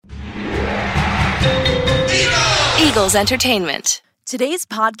Eagles Entertainment. Today's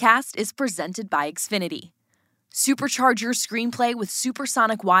podcast is presented by Xfinity. Supercharge your screenplay with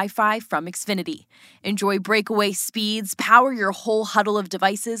supersonic Wi-Fi from Xfinity. Enjoy breakaway speeds, power your whole huddle of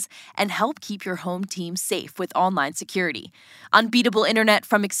devices, and help keep your home team safe with online security. Unbeatable internet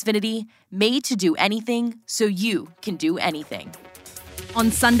from Xfinity, made to do anything so you can do anything. On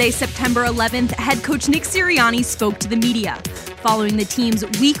Sunday, September 11th, head coach Nick Sirianni spoke to the media following the team's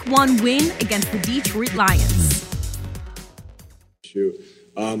Week 1 win against the Detroit Lions.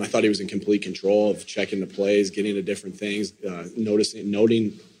 I thought he was in complete control of checking the plays, getting to different things,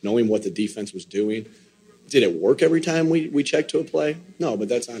 knowing what the defense was doing. Did it work every time we checked to a play? No, but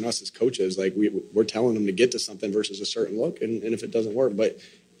that's on us as coaches. Like we're telling them to get to something versus a certain look, and if it doesn't work, but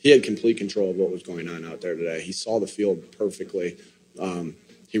he had complete control of what was going on out there today. He saw the field perfectly.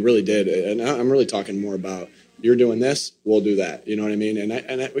 He really did, and I'm really talking more about you're doing this, we'll do that. You know what I mean? And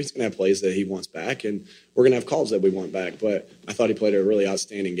he's going to have plays that he wants back, and we're going to have calls that we want back. But I thought he played a really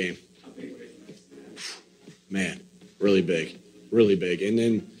outstanding game. Man, really big. And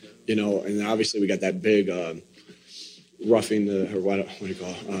then, and then obviously we got that big roughing what do you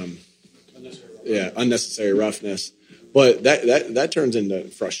call it? Unnecessary roughness. But that turns into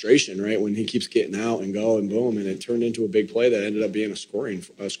frustration, right? When he keeps getting out and go and boom, and it turned into a big play that ended up being a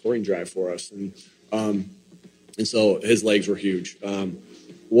scoring drive for us. And so his legs were huge.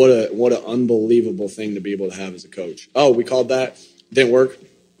 What an unbelievable thing to be able to have as a coach. Oh, we called that. Didn't work.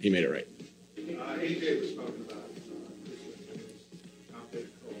 He made it right. AJ was talking about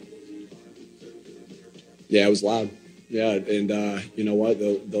Yeah, it was loud. Yeah, and you know what?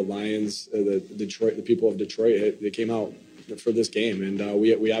 The Lions, the people of Detroit, they came out for this game, and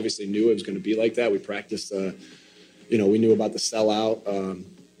we obviously knew it was going to be like that. We practiced. We knew about the sellout,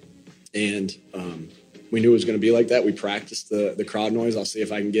 and we knew it was going to be like that. We practiced the crowd noise. I'll see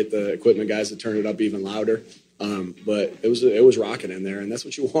if I can get the equipment guys to turn it up even louder. But it was rocking in there, and that's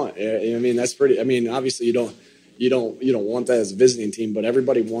what you want. I mean, that's pretty. I mean, obviously you don't want that as a visiting team, but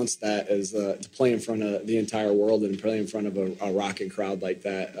everybody wants that as to play in front of the entire world and play in front of a rocking crowd like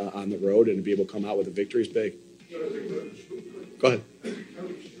that on the road and to be able to come out with a victory is big. Go ahead.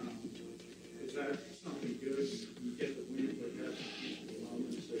 Is that something good? You get the win, but that's the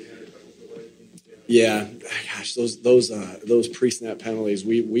moments they had a couple of delays. Yeah, gosh, those pre-snap penalties,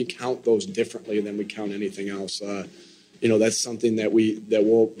 we count those differently than we count anything else. That's something that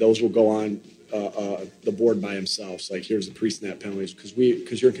those will go on the board by themselves. Like here's the pre-snap penalties because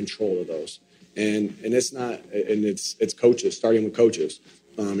you're in control of those, and it's not, and it's coaches, starting with coaches.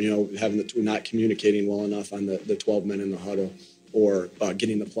 Having not communicating well enough on the 12 men in the huddle, or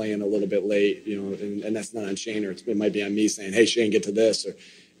getting the play in a little bit late. And that's not on Shane, or it might be on me saying, "Hey, Shane, get to this,"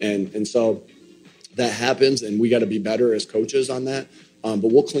 and so that happens, and we got to be better as coaches on that.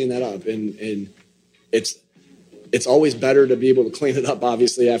 But we'll clean that up, and it's always better to be able to clean it up,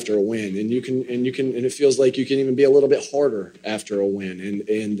 obviously, after a win. And it feels like you can even be a little bit harder after a win,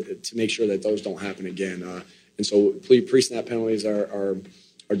 and to make sure that those don't happen again. And so pre-snap penalties are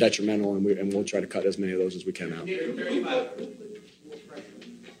detrimental, and we'll try to cut as many of those as we can out.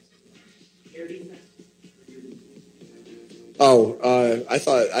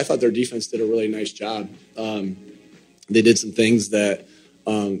 I thought their defense did a really nice job. They did some things that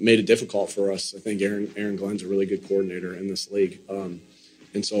made it difficult for us. I think Aaron Glenn's a really good coordinator in this league.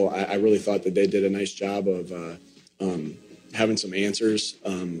 And so I really thought that they did a nice job of having some answers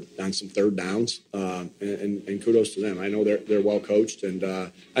on some third downs. And kudos to them. I know they're well coached, and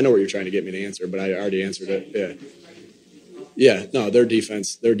I know what you're trying to get me to answer, but I already answered it. Yeah. No, their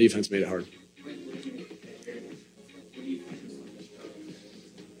defense made it hard.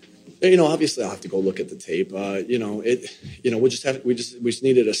 Obviously I'll have to go look at the tape. We just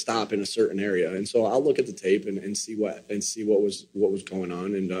needed a stop in a certain area, and so I'll look at the tape and see what was going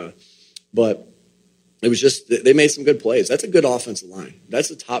on. But it was just they made some good plays. That's a good offensive line. That's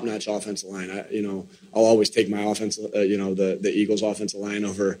a top-notch offensive line. I'll always take my offense, the Eagles' offensive line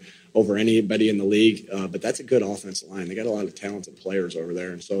over anybody in the league. But that's a good offensive line. They got a lot of talented players over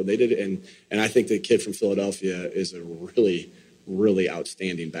there, and so they did it. And I think the kid from Philadelphia is a really, really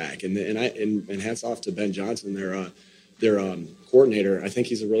outstanding back. And hats off to Ben Johnson, their coordinator. I think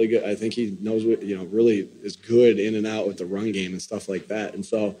he's I think he knows what, really is good in and out with the run game and stuff like that. And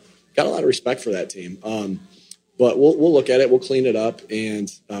so got a lot of respect for that team. But we'll look at it. We'll clean it up.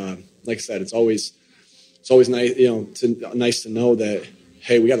 And like I said, it's always nice, nice to know that,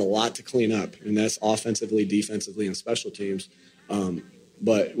 hey, we got a lot to clean up, and that's offensively, defensively, and special teams.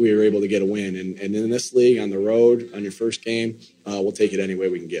 But we were able to get a win. And in this league, on the road, on your first game, we'll take it any way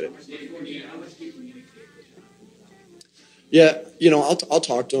we can get it. Yeah, I'll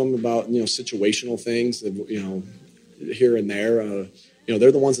talk to them about, situational things. here and there.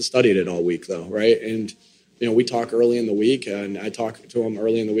 They're the ones that studied it all week, though, right? And we talk early in the week, and I talk to them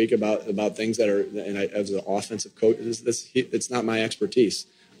early in the week about things that are. And as an offensive coach, it's not my expertise,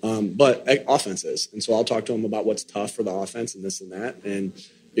 but offense is. And so I'll talk to them about what's tough for the offense and this and that. And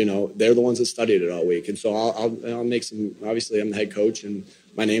they're the ones that studied it all week. And so I'll make some. Obviously, I'm the head coach, and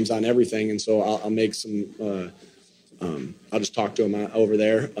my name's on everything. And so I'll make some. I'll just talk to them over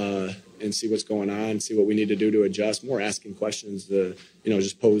there and see what's going on, see what we need to do to adjust. More asking questions to,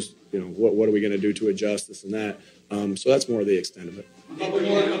 just pose, what are we going to do to adjust this and that. So that's more the extent of it.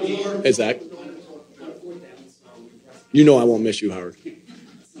 Hey, Zach. I won't miss you, Howard. The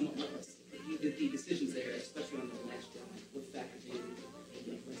decisions there, especially on the last drive, what factors in?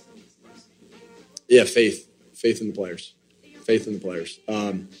 Yeah, faith in the players.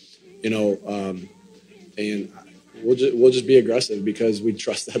 And we'll just be aggressive because we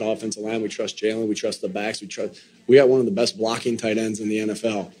trust that offensive line. We trust Jalen. We trust the backs. We got one of the best blocking tight ends in the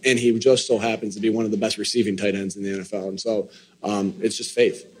NFL, and he just so happens to be one of the best receiving tight ends in the NFL. And so it's just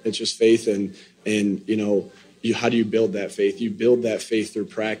faith. It's just faith, and how do you build that faith? You build that faith through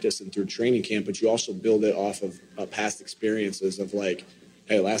practice and through training camp, but you also build it off of past experiences of like,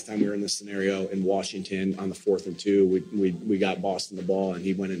 hey, last time we were in this scenario in Washington on the 4th and 2, we got Boston the ball and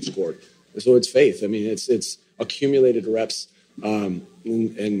he went and scored. So it's faith. I mean, it's accumulated reps, and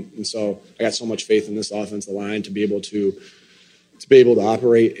so I got so much faith in this offensive line to be able to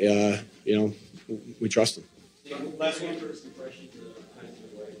operate. We trust them.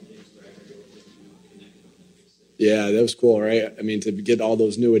 Yeah, that was cool, right? I mean, to get all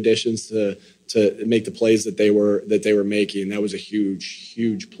those new additions to make the plays that they were making, that was a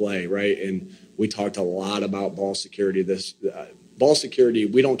huge play, right? And we talked a lot about ball security. Ball security,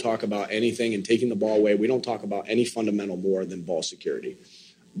 we don't talk about anything and taking the ball away. We don't talk about any fundamental more than ball security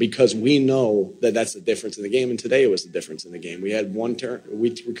because we know that that's the difference in the game. And today it was the difference in the game. We had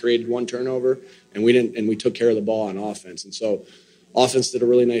we created one turnover, and we took care of the ball on offense. And so offense did a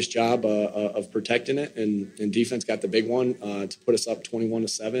really nice job of protecting it, and defense got the big one to put us up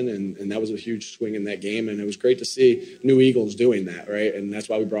 21-7, and that was a huge swing in that game. And it was great to see New Eagles doing that, right? And that's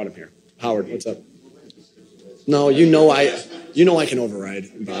why we brought him here. Howard, what's up? No, I can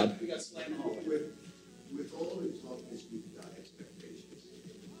override, Bob. With all the toughness we've got expectations,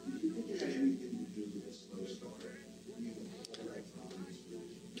 do you think you had anything to do with a slow start?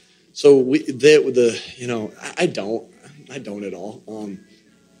 So I don't at all.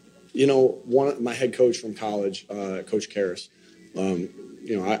 My head coach from college, Coach Karras, I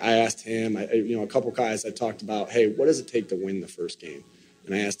asked him, a couple guys I talked about, hey, what does it take to win the first game?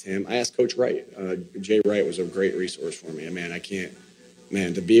 And I asked Coach Wright. Jay Wright was a great resource for me.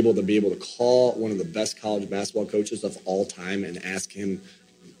 To be able to call one of the best college basketball coaches of all time and ask him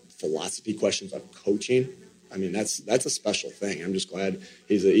philosophy questions of coaching. I mean, that's a special thing. I'm just glad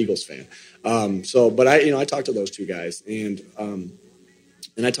he's an Eagles fan. But I talked to those two guys, and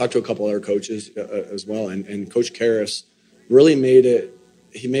I talked to a couple other coaches as well. And Coach Karras really made it.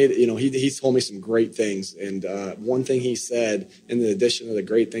 He told me some great things. And one thing he said, in addition to the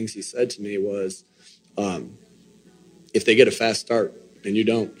great things he said to me, was, if they get a fast start and you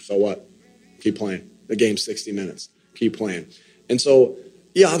don't, so what? Keep playing. The game's 60 minutes. Keep playing. And so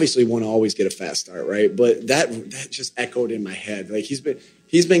you obviously want to always get a fast start, right? But that just echoed in my head. Like he's been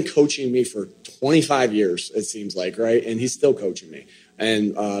coaching me for 25 years, it seems like, right? And he's still coaching me.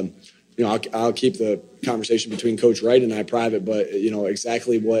 And I'll keep the conversation between Coach Wright and I private, but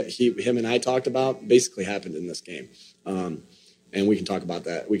exactly what him and I talked about basically happened in this game. And we can talk about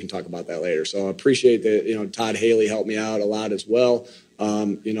that. We can talk about that later. So I appreciate that. Todd Haley helped me out a lot as well.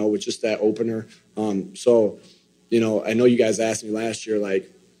 With just that opener. I know you guys asked me last year,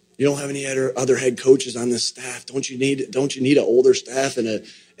 like, you don't have any other head coaches on this staff. Don't you need an older staff and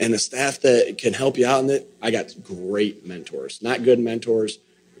a staff that can help you out in it? I got great mentors, not good mentors,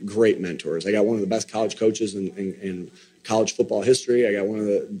 great mentors. I got one of the best college coaches in college football history. I got one of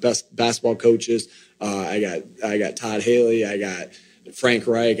the best basketball coaches. I got Todd Haley. I got Frank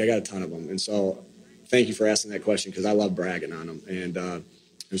Reich. I got a ton of them. And so thank you for asking that question because I love bragging on them. And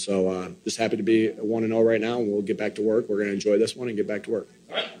so just happy to be 1-0 right now, and we'll get back to work. We're going to enjoy this one and get back to work.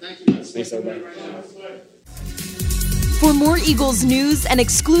 All right. Thank you. Thanks, everybody. For more Eagles news and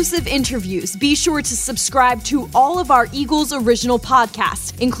exclusive interviews, be sure to subscribe to all of our Eagles original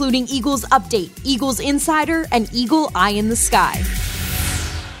podcasts, including Eagles Update, Eagles Insider, and Eagle Eye in the Sky.